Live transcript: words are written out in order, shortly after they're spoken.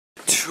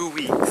2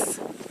 weeks.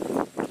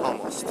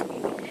 Almost.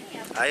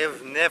 I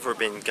have never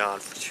been gone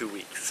for 2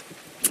 weeks.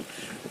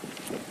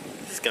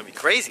 This is gonna be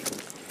crazy.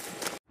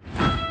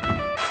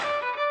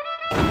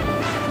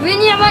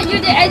 Vinnie, I want you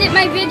to edit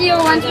my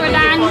video once we're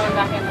done.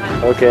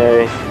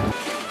 Okay.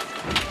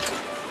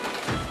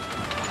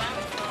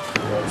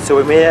 So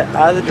we made it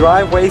out of the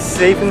driveway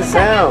safe and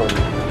sound.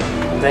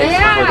 Thanks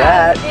for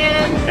that.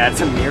 That's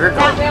a miracle.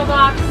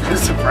 I'm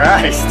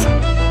surprised.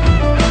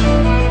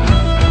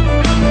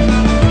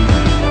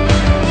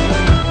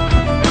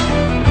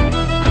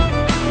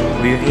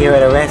 We're here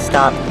at a rest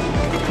stop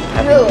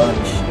having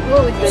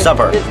lunch.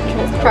 Supper. The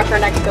trucker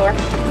next door.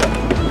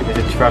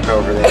 There's a truck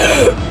over there.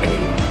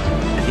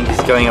 I think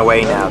he's going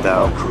away now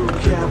though.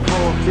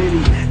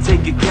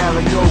 Take a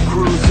calico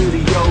cruise to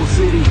the old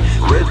city.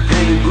 Red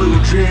paint, blue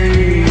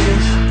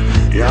jeans.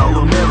 Y'all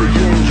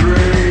American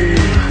dream.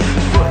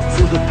 Foot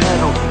to the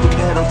pedal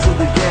to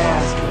the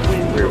gas.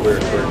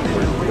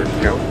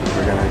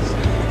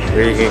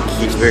 We're gonna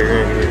keep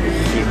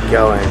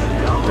going.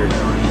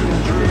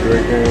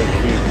 We're gonna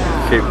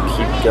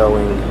keep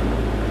going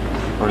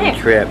on the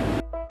trip.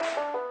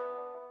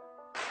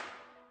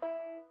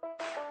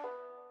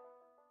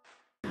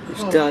 We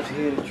stopped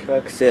here. The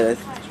truck said,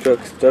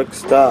 "Truck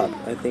stop."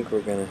 I think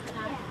we're gonna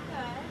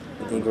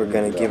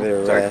give it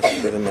a rest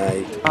for the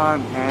night.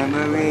 On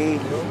Emily.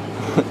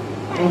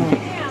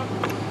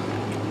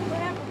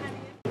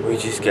 We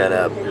just got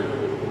up.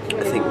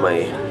 I think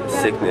my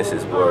sickness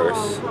is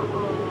worse,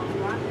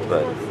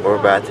 but we're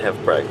about to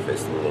have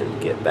breakfast and then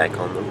get back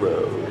on the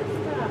road.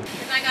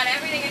 I got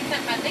everything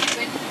except my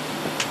liquid.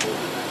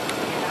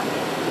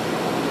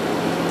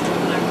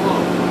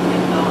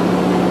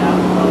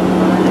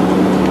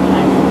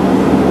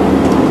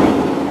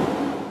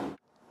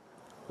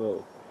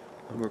 Whoa,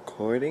 I'm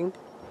recording?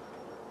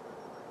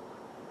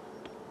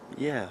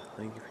 Yeah,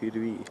 thank you for you to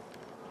be.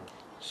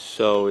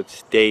 So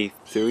it's day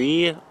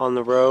 3 on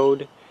the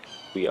road.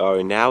 We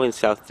are now in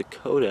South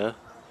Dakota,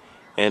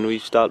 and we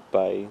stopped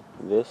by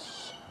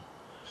this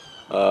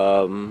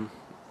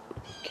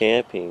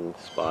camping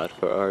spot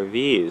for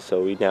RVs.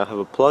 So we now have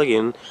a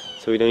plug-in,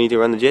 so we don't need to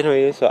run the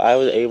generator. So I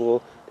was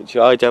able to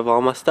charge up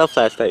all my stuff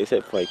last night,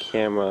 except for my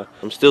camera.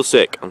 I'm still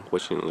sick,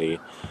 unfortunately,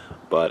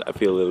 but I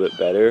feel a little bit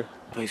better.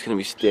 He's gonna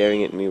be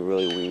staring at me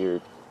really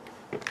weird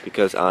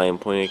because I am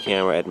pointing a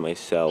camera at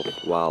myself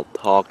while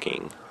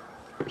talking.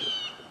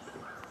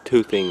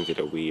 2 things that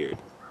are weird.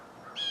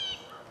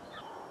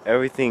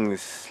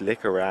 Everything's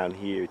slick around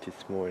here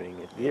this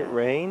morning. Did it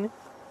rain?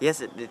 Yes,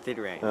 it did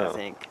rain. I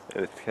think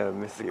it's kind of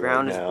misty. the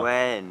ground right is now.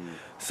 wet, and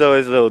So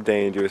it's a little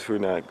dangerous. We're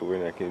not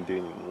gonna do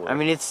anymore. I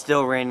mean, it's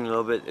still raining a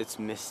little bit. It's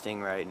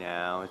misting right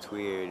now. It's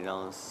weird. You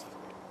know, it's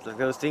like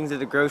those things at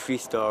the grocery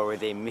store where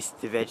they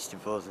mist the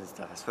vegetables and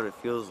stuff. That's what it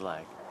feels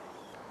like.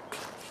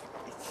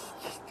 It's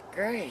just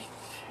great.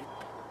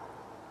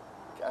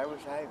 I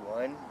wish I had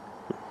one.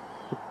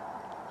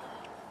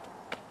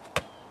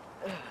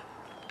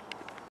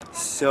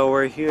 So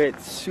we're here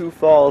at Sioux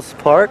Falls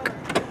Park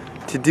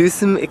to do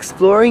some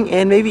exploring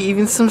and maybe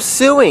even some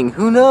suing.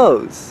 Who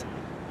knows?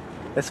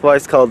 That's why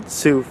it's called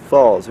Sioux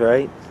Falls,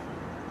 right?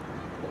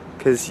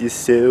 Because you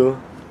sue,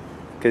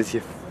 because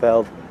you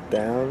fell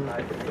down,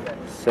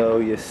 so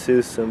you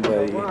sue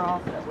somebody.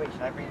 Wait,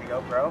 should I bring the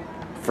GoPro?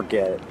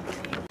 Forget it.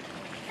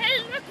 Hey,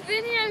 look,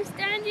 Vinnie, I'm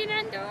standing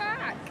on the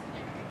rock.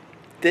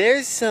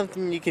 There's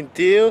something you can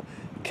do.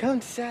 Come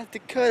to South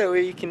Dakota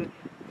where you can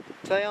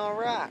play on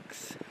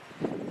rocks.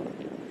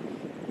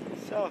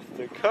 South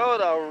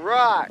Dakota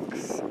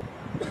rocks.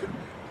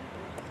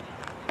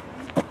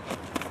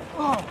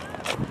 Oh,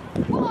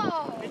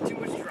 Whoa! bit too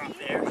much drop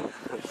there.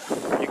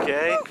 You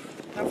okay?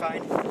 I'm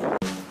fine.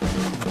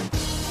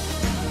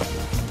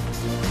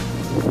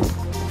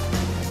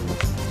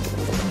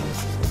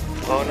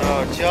 Oh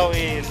no,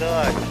 Joey,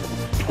 look.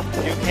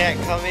 You can't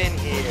come in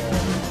here.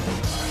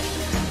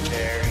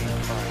 Very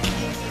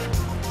funny.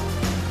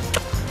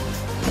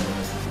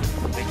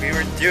 Like we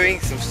were doing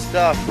some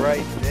stuff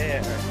right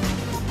there.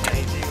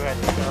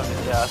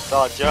 I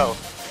saw Joe.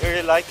 He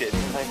really liked it. He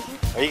was like,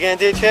 "Are you gonna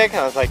do a trick?"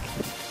 And I was like,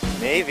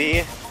 "Maybe."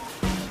 And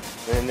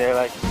then they're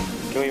like,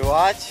 "Can we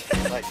watch?" I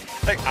was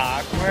like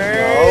awkward.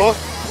 No.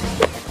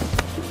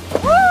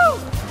 Woo!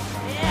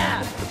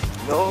 Yeah!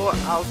 No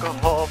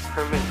alcohol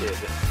permitted.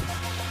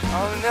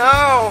 Oh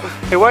no!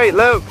 Hey, wait,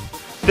 Luke.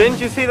 Didn't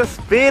you see the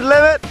speed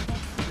limit?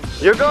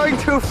 You're going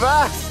too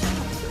fast.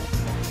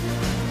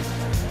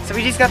 So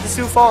we just got to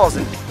Sioux Falls,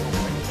 and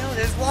no,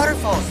 there's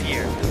waterfalls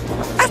here.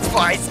 That's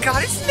why it's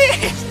got its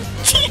name.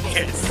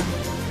 Genius.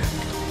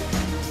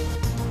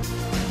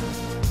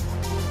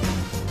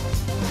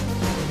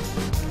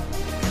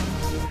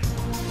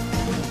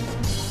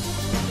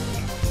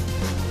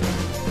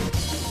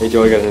 Hey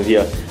Joe, I got an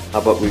idea. How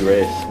about we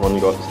race? One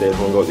go up the stairs,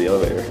 one go up the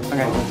elevator. Okay,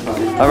 that's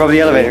fine. I'll go up the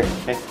elevator.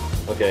 Okay.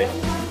 Okay.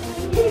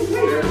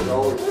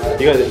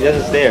 You go that's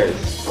the stairs.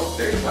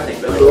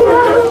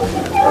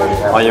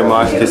 On your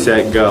mark, get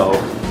set, go.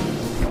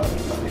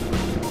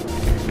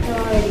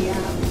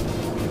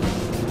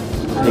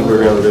 I think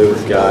we're gonna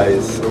lose,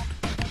 guys.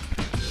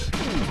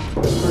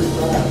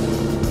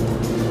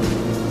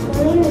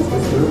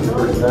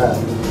 Where's that?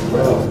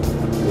 Well,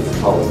 it's a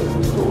tall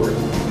story.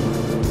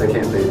 They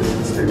can't beat it.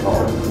 It's too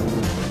tall.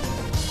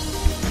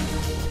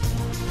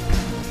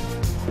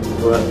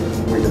 What?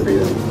 We can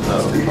beat it.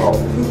 It's too tall.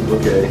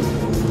 Okay.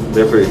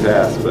 They're pretty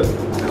fast, but... No,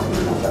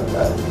 they're not that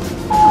fast.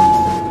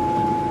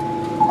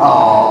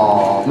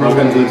 Oh, I'm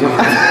gonna do it.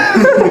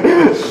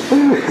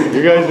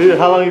 You guys do it?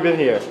 How long have you been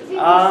here?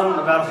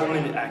 About a whole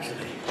minute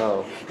actually.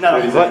 Oh. No,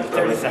 30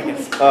 30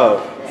 seconds.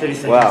 Oh. 30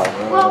 seconds. Wow.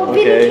 Well,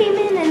 Okay. Vinnie came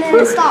in and then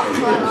it stopped.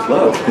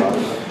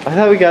 I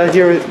thought we got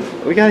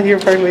here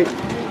perfectly.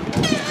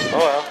 Oh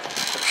well.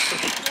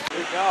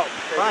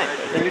 fine.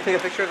 Can you take a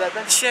picture of that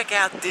then? Check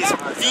out this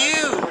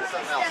view.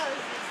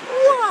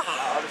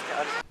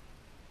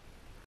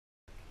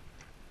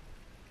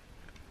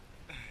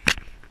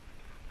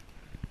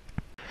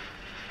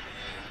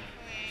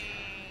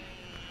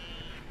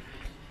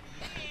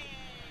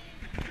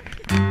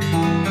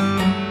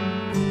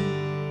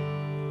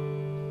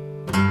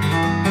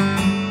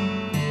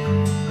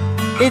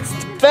 It's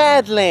the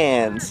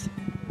Badlands!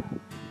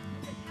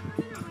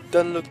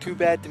 Doesn't look too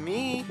bad to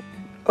me.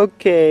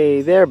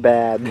 Okay, they're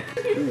bad.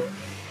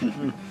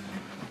 I'm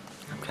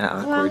kind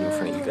of awkward in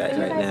front of you guys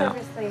right now.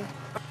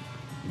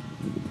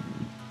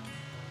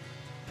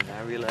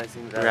 Now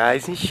realizing that.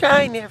 Rise and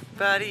shine,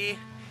 everybody!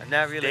 I'm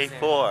now realizing. Day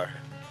 4.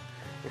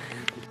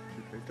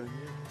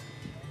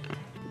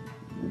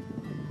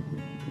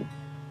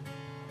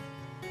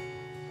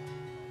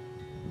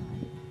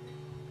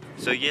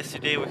 So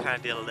yesterday we kind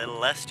of did a little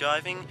less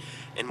driving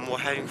and more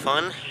having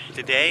fun.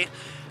 Today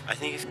I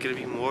think it's going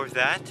to be more of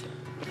that.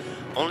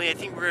 Only I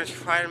think we're going to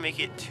try to make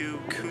it to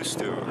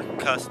Custer or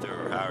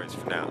Custer or however it's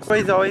pronounced.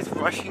 Everybody's always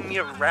rushing me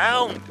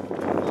around.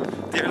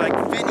 They're like,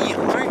 Vinnie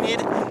Harned, you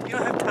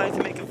don't have time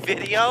to make a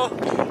video.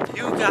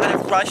 You gotta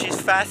rush as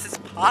fast as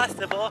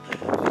possible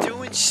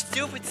doing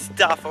stupid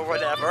stuff or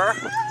whatever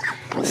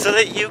so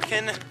that you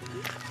can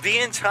be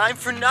in time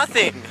for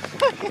nothing.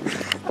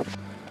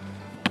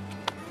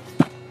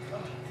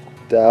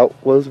 That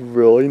was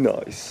really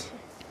nice.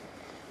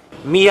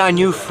 Meet our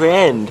new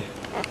friend.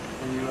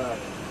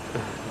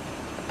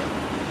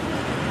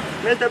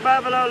 Mr.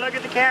 Buffalo, look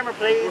at the camera,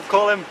 please. We'll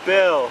call him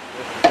Bill.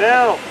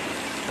 Bill.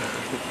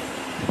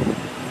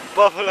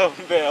 Buffalo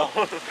Bill.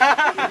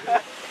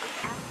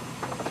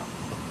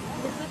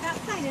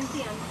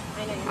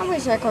 I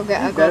wish I could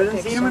get a Better good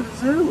than seeing him at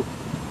picture. the zoo.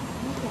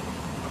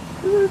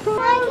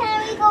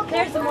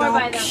 There's some more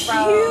by them,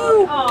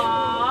 bro.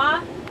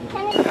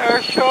 Aww.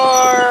 They're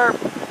sharp.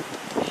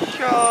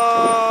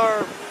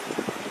 Sharp.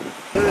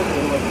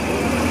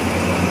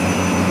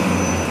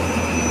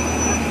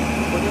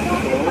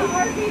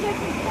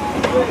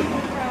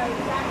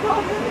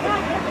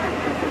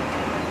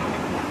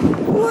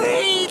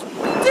 We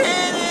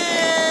did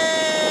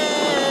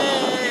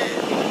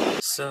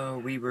it! So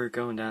we were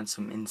going down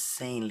some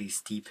insanely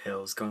steep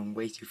hills, going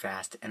way too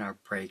fast, and our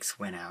brakes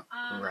went out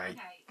right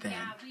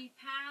then.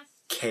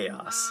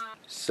 Chaos.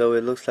 So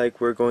it looks like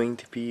we're going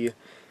to be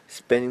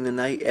spending the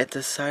night at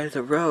the side of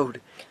the road.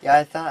 Yeah,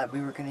 I thought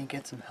we were gonna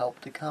get some help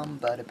to come,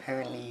 but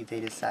apparently they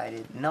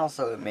decided, and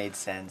also it made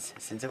sense,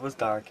 since it was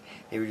dark,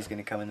 they were just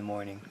gonna come in the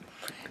morning.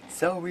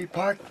 So we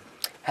parked,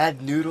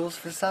 had noodles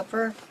for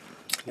supper,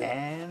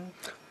 and...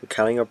 We're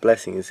counting our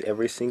blessings,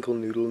 every single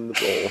noodle in the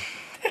bowl.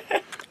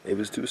 It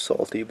was too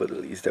salty, but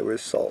at least there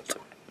was salt.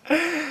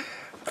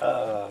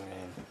 Oh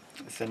man.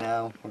 So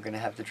now we're gonna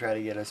have to try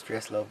to get our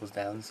stress levels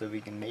down so we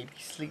can maybe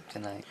sleep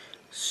tonight.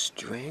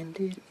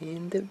 Stranded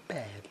in the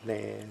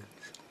Badlands.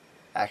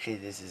 Actually,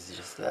 this is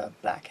just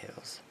Black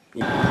Hills.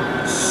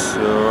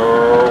 So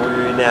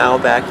we're now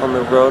back on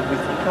the road. We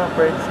think our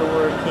brakes are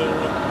working.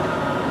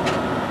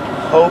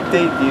 Hope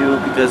they do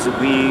because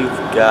we've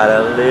got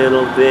a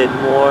little bit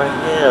more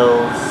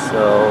hills.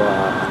 So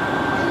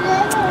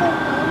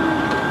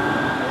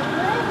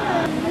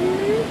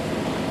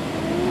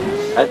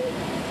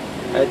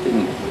I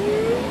didn't.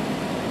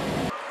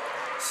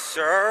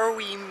 Sir,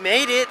 we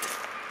made it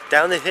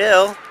down the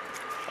hill.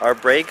 Our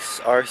brakes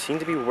seem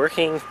to be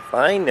working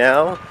fine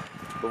now,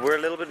 but we're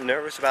a little bit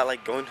nervous about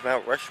like going to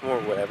Mount Rushmore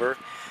or whatever.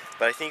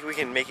 But I think we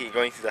can make it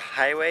going through the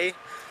highway.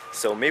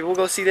 So maybe we'll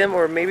go see them,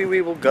 or maybe we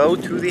will go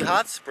to the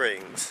hot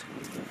springs.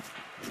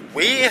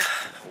 We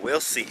will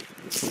see.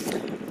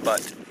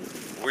 But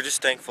we're just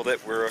thankful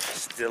that we're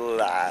still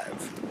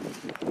alive.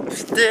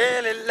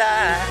 Still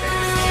alive.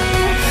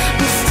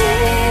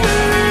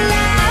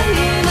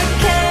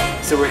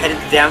 So we're headed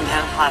to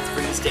downtown Hot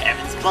Springs to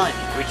Evans Plunge,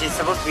 which is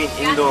supposed to be an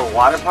indoor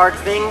water park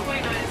thing. I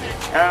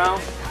don't know,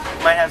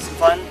 might have some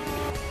fun.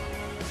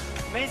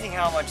 Amazing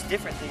how much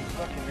different things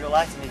look in real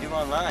life than they do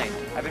online.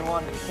 I've been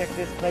wanting to check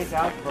this place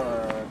out for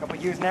a couple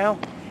years now.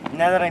 And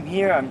now that I'm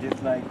here, I'm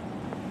just like,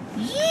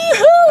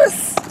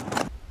 yes!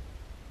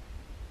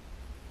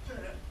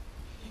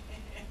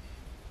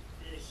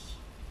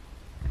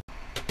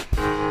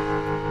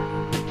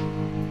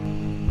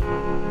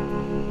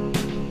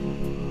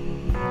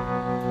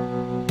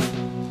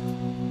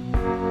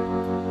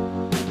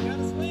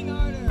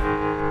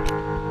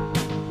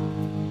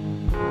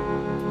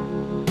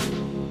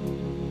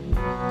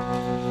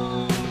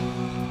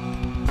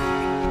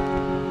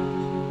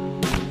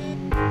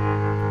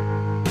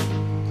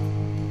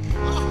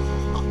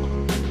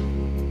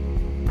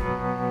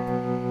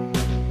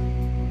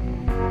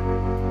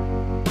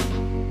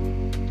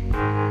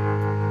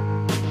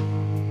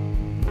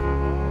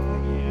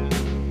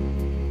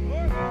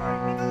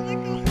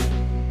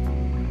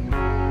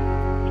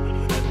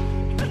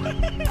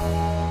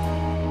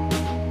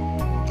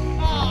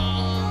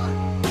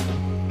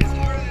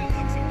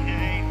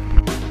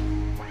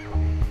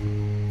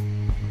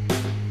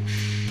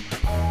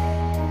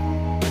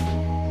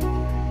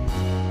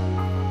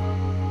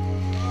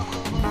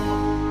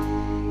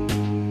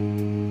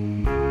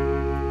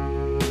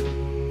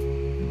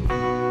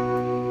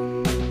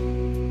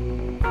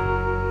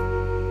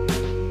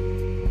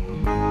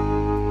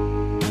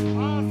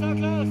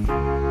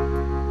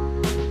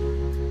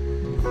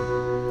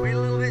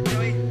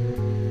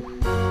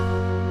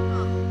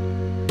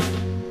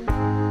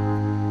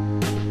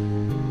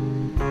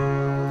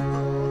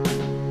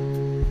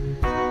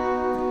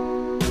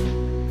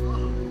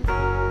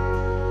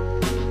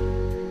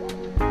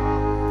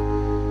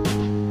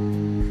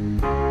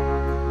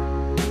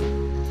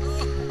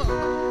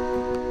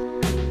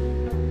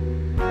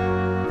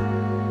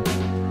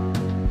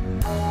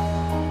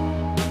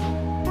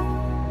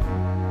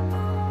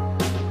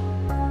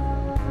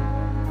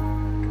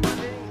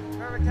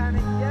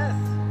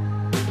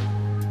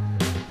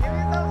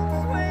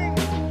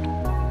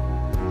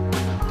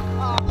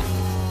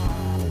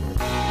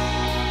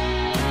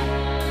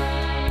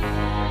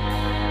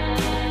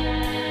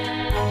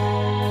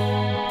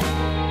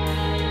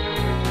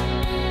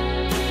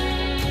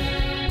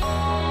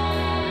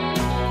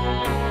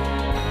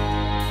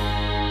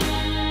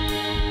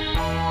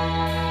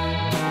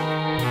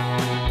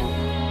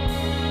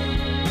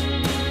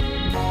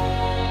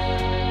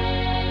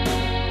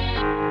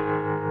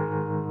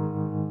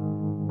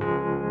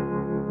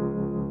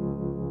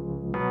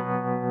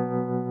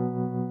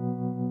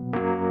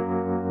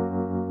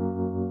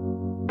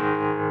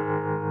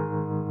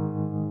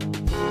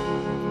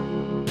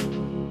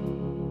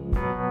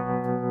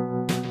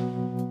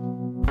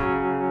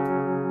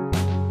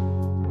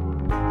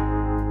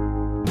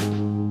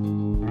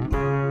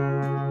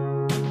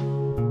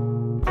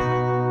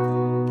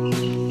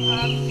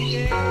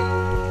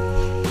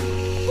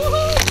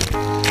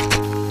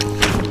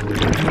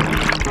 So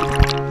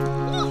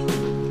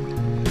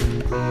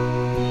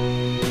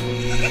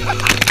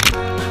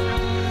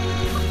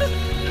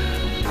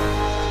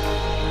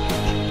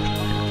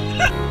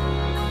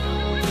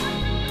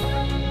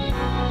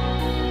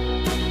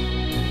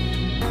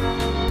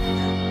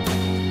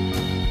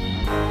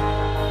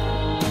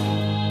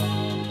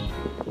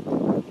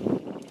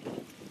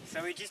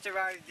we just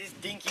arrived at this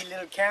dinky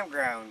little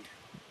campground.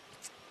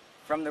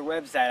 From the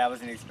website, I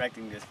wasn't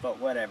expecting this, but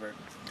whatever.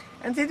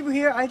 And since we're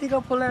here, I think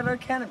I'll pull out our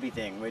canopy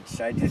thing, which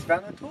I just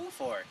found a tool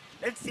for.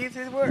 Let's see if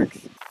this works.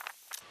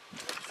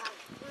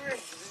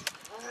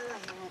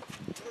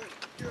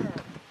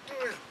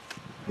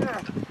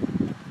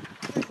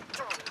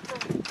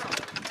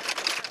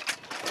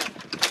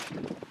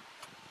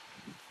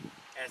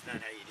 That's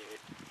not how you do it.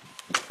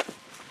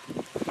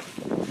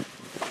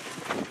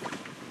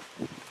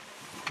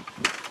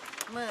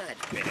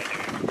 Much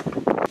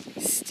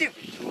better.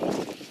 Stupid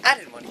tool. I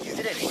didn't want to use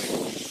it anyway.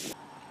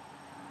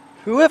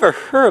 Whoever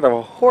heard of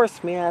a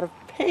horse made out of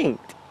paint?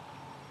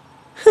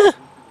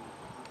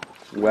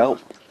 Well,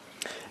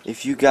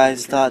 if you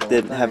guys thought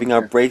that having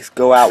our brakes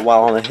go out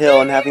while on a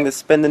hill and having to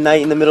spend the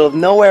night in the middle of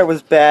nowhere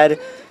was bad,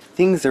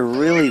 things are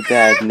really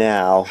bad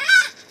now.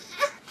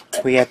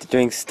 We have to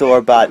drink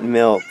store-bought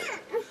milk.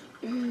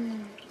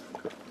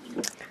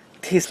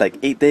 Tastes like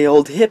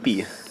 8-day-old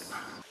hippie.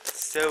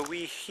 So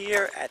we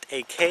here at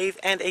a cave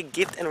and a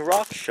gift and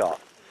rock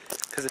shop.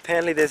 Because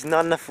apparently there's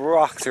not enough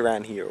rocks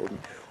around here.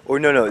 Or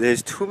no,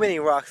 there's too many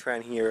rocks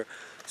around here.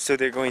 So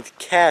they're going to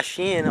cash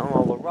in on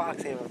all the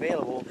rocks they have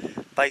available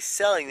by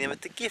selling them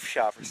at the gift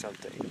shop or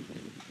something.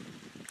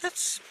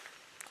 That's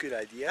a good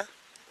idea.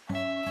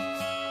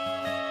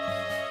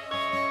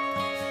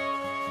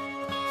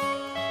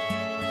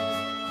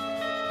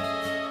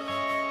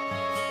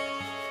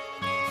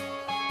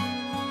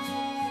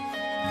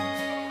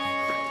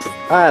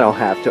 I don't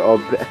have to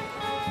obey.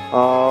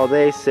 Oh,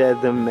 they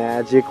said the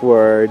magic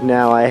word.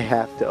 Now I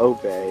have to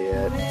obey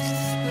it.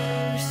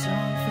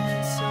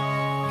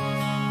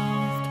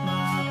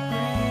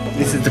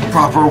 This is the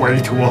proper way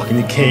to walk in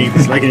the cave.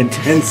 It's like an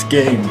intense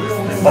game.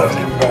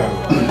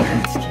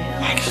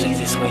 Actually,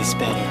 this way's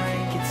better.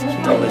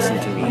 Don't listen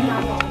to me.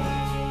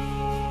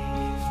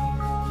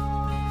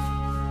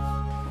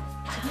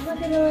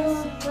 Look at the little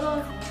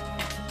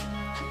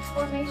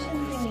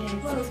formation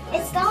thingies.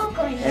 It's all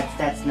going to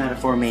That's not a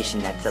formation,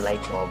 that's a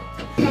light bulb.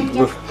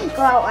 just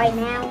go out right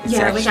now. It's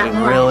actually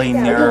really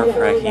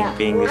nerve-wracking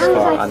being this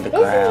far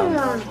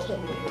underground.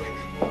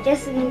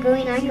 Just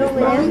going on go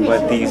without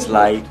But these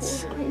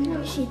lights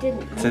She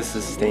didn't. to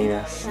sustain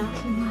us. See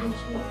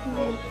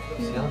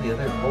all the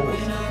other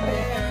holes.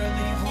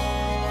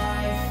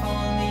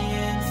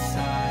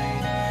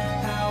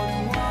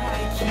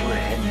 We're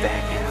heading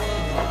back out.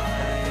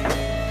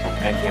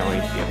 I can't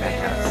wait to get back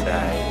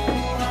outside.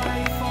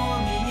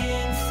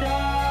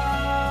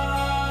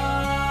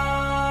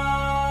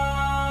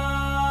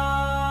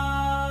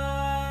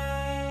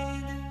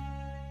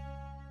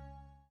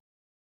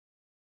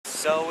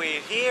 So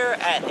we're here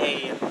at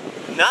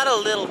not a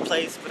little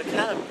place, but a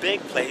kind of big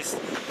place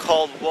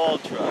called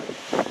Waldra.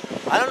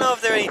 I don't know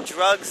if there are any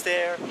drugs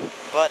there,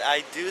 but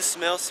I do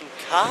smell some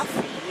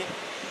coffee.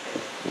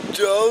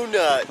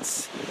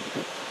 Donuts.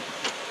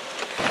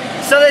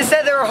 So they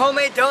said there were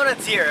homemade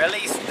donuts here, at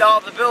least all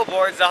the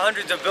billboards, the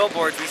hundreds of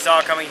billboards we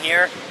saw coming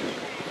here.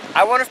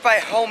 I wonder if by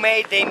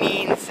homemade they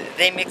means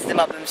they mixed them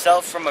up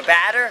themselves from a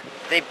batter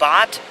they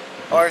bought,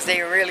 or if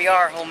they really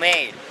are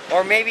homemade.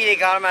 Or maybe they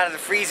got them out of the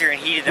freezer and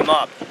heated them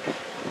up.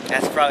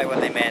 That's probably what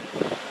they meant.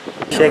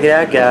 Check it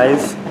out,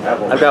 guys.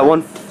 I've got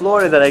one from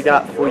Florida that I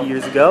got 4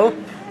 years ago.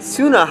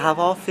 Soon I'll have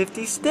all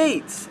 50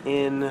 states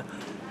in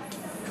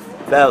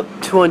about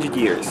 200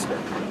 years.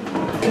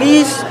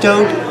 Please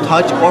don't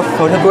touch or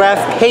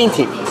photograph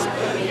paintings.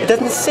 It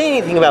doesn't say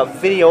anything about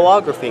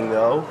videographing,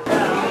 though.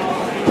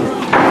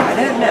 I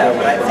don't know,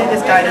 but I'd say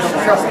this guy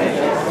doesn't trust me.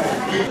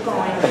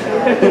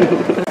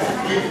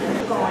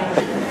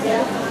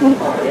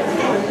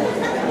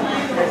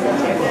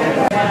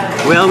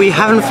 Well, we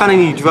haven't found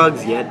any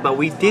drugs yet, but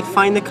we did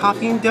find the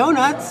coffee and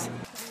donuts.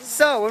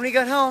 So, when we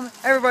got home,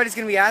 everybody's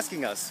gonna be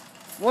asking us,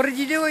 what did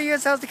you do when you were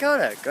in South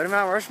Dakota? Go to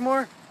Mount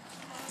Rushmore?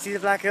 See the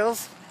Black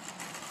Hills?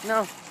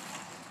 No.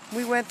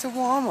 We went to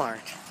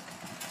Walmart.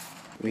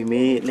 We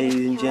made it,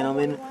 ladies and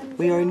gentlemen.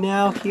 We are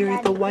now here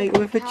at the White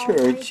River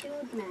Church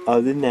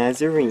of the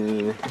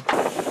Nazarene.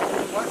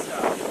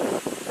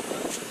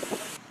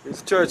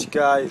 It's church,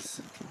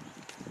 guys.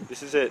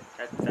 This is it.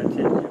 That's it.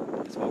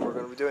 That's what we're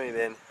going to be doing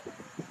then.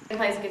 He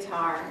plays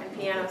guitar and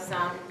piano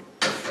some.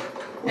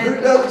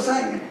 Who doesn't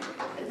sing?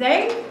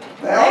 They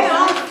They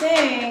all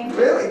sing.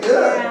 Really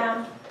good.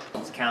 Yeah.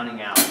 It's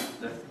counting out.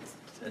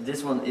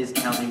 This one is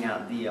counting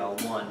out the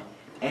 1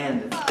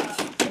 and the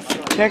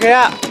 3. Check it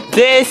out.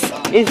 This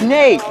is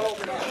Nate.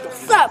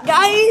 What's up,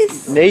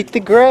 guys? Nate the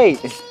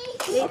Great. Nate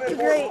the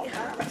Great.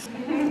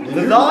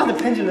 The law of the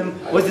pendulum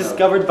was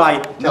discovered by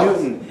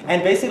Newton,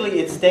 and basically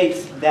it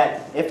states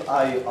that if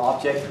an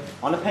object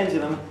on a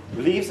pendulum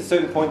leaves a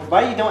certain point,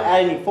 provided you don't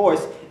add any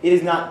force,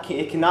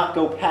 it cannot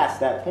go past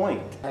that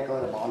point. Can I go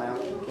with the ball now?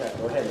 Yeah,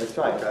 go ahead, let's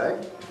try it.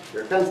 Okay.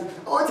 Here it comes.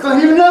 Oh, it's going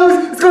to hit him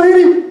nose! It's going to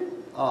hit him!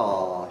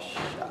 Oh,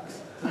 shucks.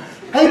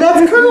 Hey,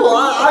 that's cool.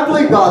 I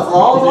believe God's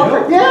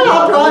laws. Yeah,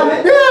 I'll try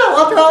it. Yeah,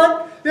 I'll try it.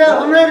 Yeah,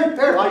 I'm ready.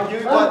 There. Like you,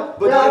 but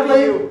yeah, I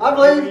believe. I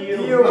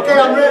believe. Okay,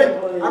 I'm ready.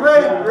 I'm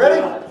ready.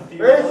 Ready? Do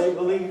you really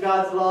believe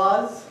God's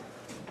laws?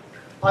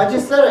 I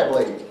just said I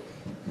believe.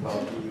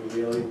 Well, do you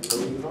really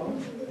believe them?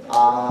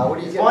 What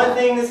do you It's got? one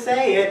thing to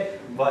say it,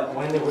 but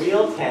when the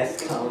real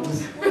test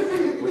comes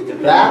with the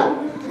That?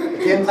 The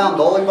 10-pound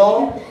bowling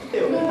ball?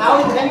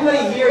 How is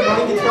anybody here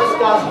going to trust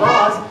God's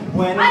laws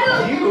when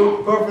you,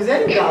 who are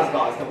presenting God's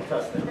laws, don't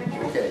trust them?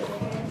 Okay.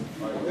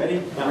 Are you ready?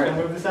 Not going to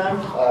move this time?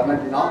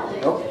 Maybe not.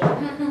 Nope. Here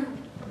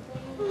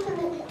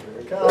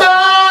it comes.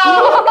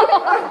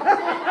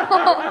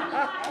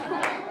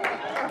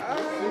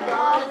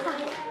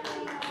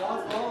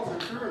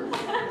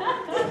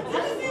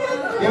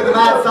 Give the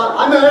mad sign.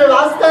 I'm here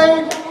last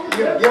stage.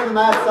 Give the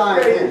mad sign.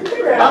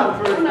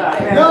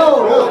 No,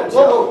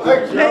 whoa,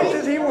 hey,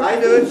 Joe. I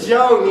think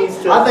Joe needs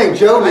to. I think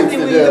Joe needs to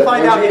do we need to it.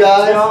 find Don't out you if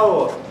guys?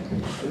 Joe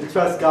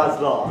trusts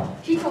God's law.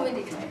 He told me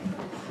to try.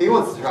 He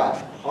wants to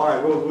try. All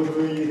right, we'll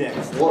do you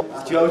next. What?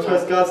 Does Joe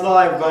trust God's law,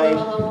 everybody?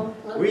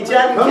 Reach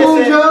out and Come kiss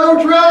on, it. Joe,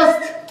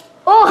 trust.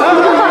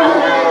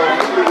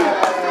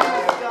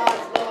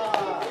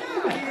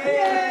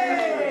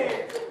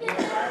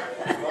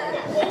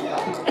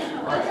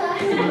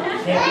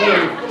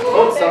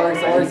 Oh, sorry.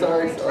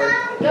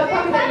 They'll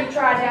probably let you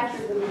try it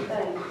after the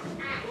thing.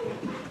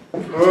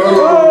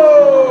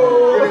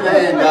 Oh. Give me the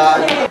hand,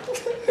 guys.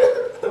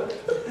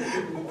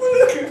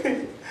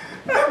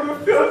 I'm a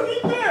filthy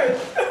mess.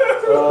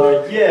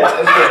 Yeah,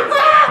 okay.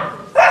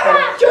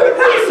 Joe,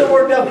 why are you so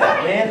worked up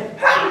about, man?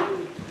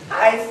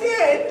 I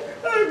said,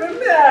 I'm a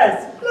mess.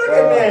 Look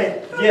at me.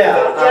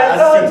 Yeah, I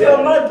see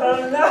that. my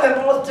tongue, now I'm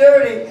all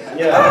dirty.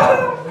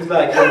 Yeah, he's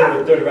like a little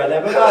bit dirty right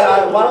now, but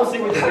I don't see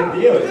what the big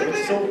deal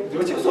is.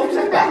 What you so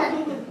upset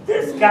about?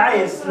 This guy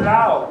is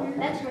slow.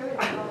 That's really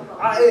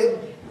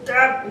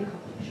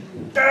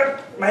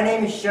My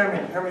name is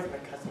Sherman. Herman's my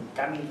cousin.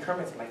 I mean,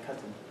 Kermit's my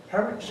cousin. I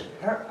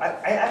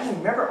don't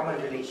remember all my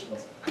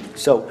relations.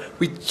 So,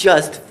 we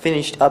just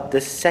finished up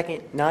the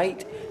second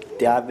night.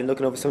 I've been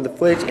looking over some of the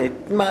footage,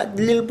 and my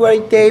little boy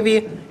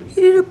Davey,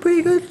 he did a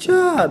pretty good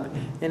job.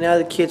 And now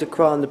the kids are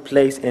crawling the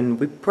place, and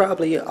we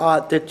probably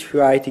ought to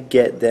try to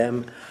get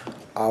them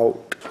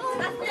out.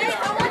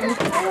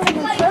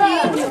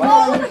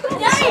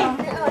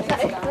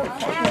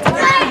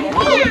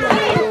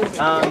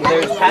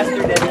 There's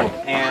Pastor Denny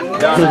and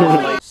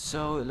Donna.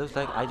 So it looks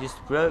like I just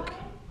broke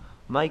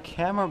my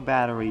camera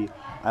battery.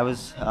 I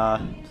was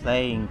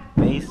playing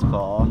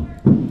baseball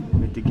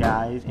with the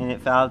guys, and it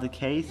fell out of the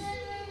case,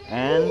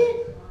 and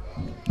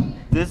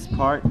this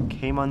part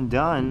came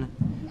undone.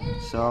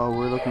 So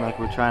we're looking like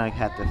we're trying to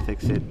have to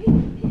fix it.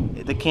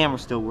 The camera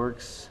still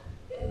works,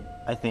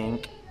 I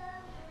think,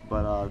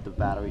 but the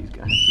battery's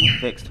gonna have to be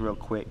fixed real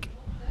quick.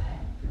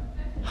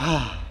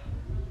 Help!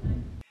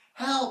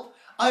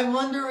 I'm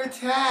under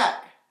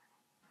attack.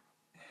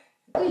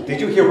 Did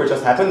you hear what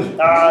just happened?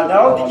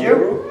 No, did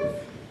you?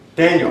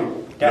 Daniel, you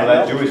know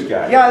that Jewish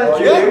guy. Yeah, that's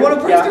Yeah, you want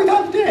to pray 3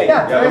 times a day?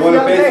 Yeah, Yeah, they want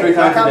to pay 3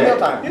 times a day.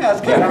 Yeah,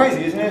 it's kind of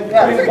crazy, isn't it?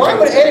 Yeah, why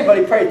would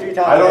anybody pray 3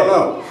 times I don't a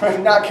know. day?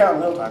 Not counting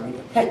mealtime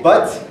either.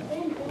 But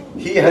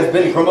he has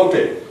been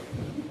promoted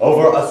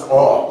over us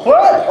all.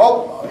 What?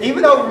 Oh,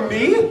 even over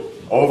me?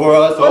 Over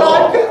us But all.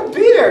 I've got a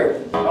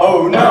beard.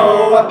 Oh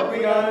no, what we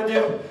gonna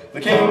do?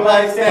 The king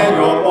likes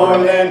Daniel more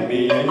than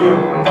me and you.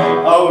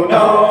 Oh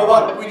no,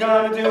 what we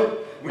gonna do?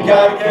 We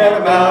gotta get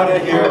him out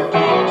of here.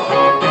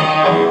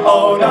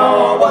 Oh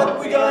no, what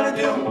we gonna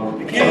do?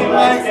 The king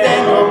likes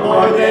Daniel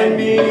more than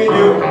me and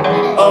you.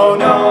 Oh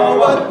no,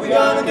 what we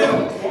gonna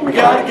do? We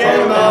gotta get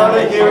him out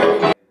of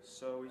here.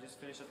 So we just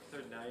finished up the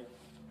 3rd night.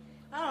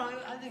 I don't know,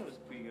 I think it was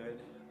pretty good.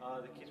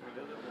 The kids were a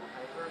little bit more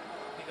hyper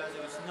because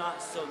it was not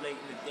so late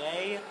in the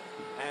day,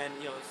 and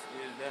you know, I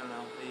don't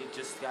know, they had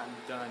just gotten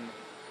done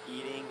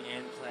eating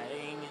and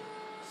playing,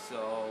 so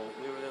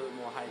we were a little bit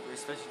more hyper,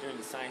 especially during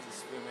the science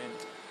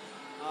experiment.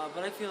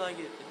 But I feel like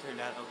it turned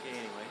out okay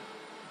anyway.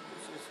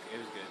 It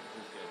was good.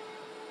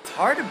 It's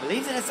hard to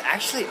believe that it's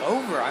actually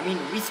over. I mean,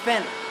 we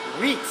spent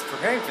weeks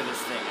preparing for this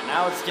thing, and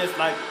now it's just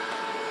like,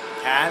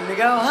 time to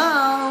go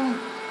home.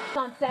 It's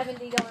on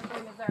 70 going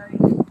through Missouri.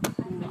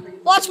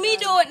 Watch me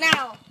do it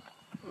now.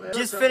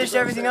 Just finished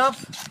everything up.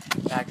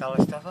 Packed all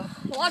our stuff up.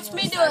 Watch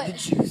me do Time to it.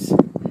 juice.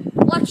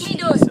 Watch me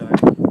do it. Sorry.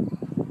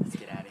 Let's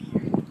get out of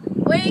here.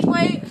 Wait.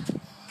 1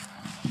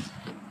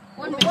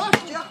 minute.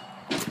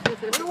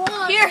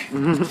 Here.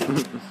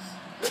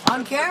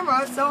 On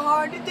camera, it's so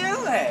hard to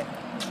do it.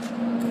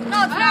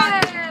 No, it's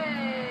not.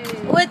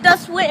 With the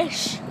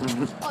swish.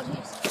 Oh,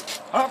 jeez.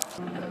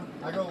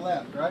 I go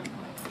left, right?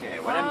 Okay,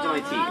 what happened to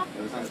my teeth?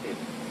 It was unstable.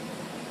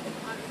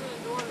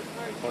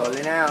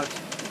 Holding out.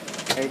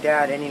 Hey,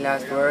 Dad, any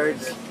last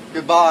words?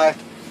 Goodbye.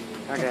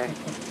 Okay.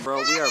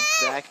 Bro, we are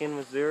back in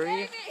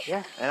Missouri.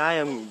 Yeah. And I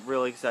am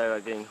really excited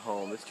about getting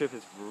home. This trip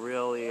is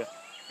really,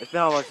 it's been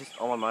almost just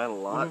on my mind a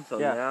lot. So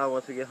yeah. now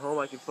once we get home,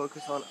 I can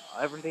focus on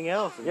everything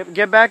else. Yep,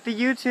 get back to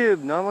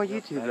YouTube. Normal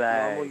YouTube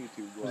live. Normal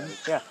YouTube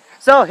live. Yeah.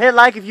 So hit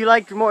like if you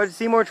like to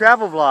see more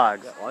travel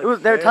vlogs. Yeah,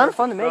 They're a ton of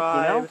fun to make, you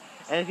know?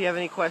 And if you have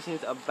any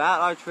questions about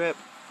our trip,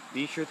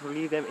 be sure to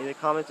leave them in the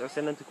comments or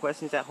send them to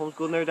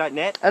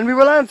questions@homeschoolednerd.net. And we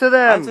will answer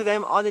them. Answer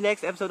them on the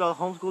next episode of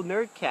Homeschooled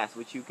Nerdcast,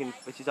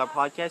 which is our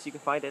podcast. You can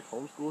find at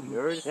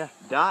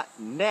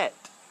homeschoolednerd.net.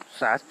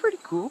 So that's pretty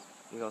cool.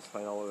 You can also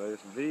find all the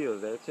latest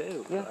videos there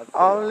too. Yeah. So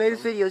All the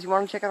latest videos. You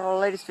want to check out all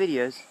the latest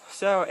videos.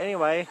 So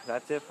anyway,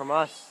 that's it from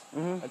us.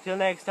 Until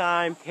next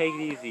time, take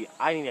it easy.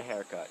 I need a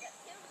haircut.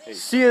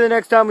 Peace. See you the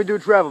next time we do a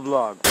travel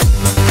vlog.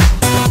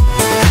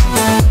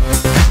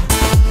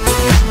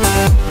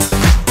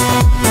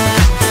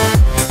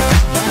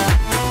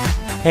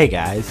 Hey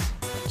guys,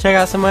 check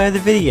out some of my other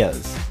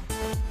videos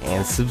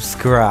and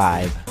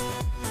subscribe.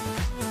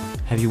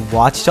 Have you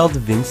watched all the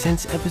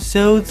Vincent's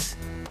episodes?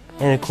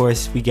 And of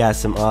course, we got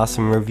some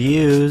awesome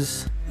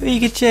reviews. Or you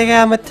can check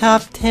out my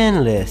top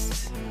 10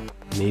 lists.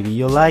 Maybe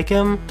you'll like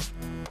them,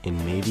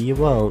 and maybe you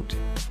won't.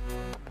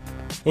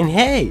 And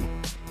hey,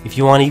 if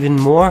you want even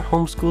more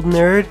Homeschooled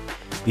Nerd,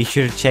 be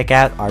sure to check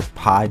out our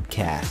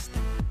podcast.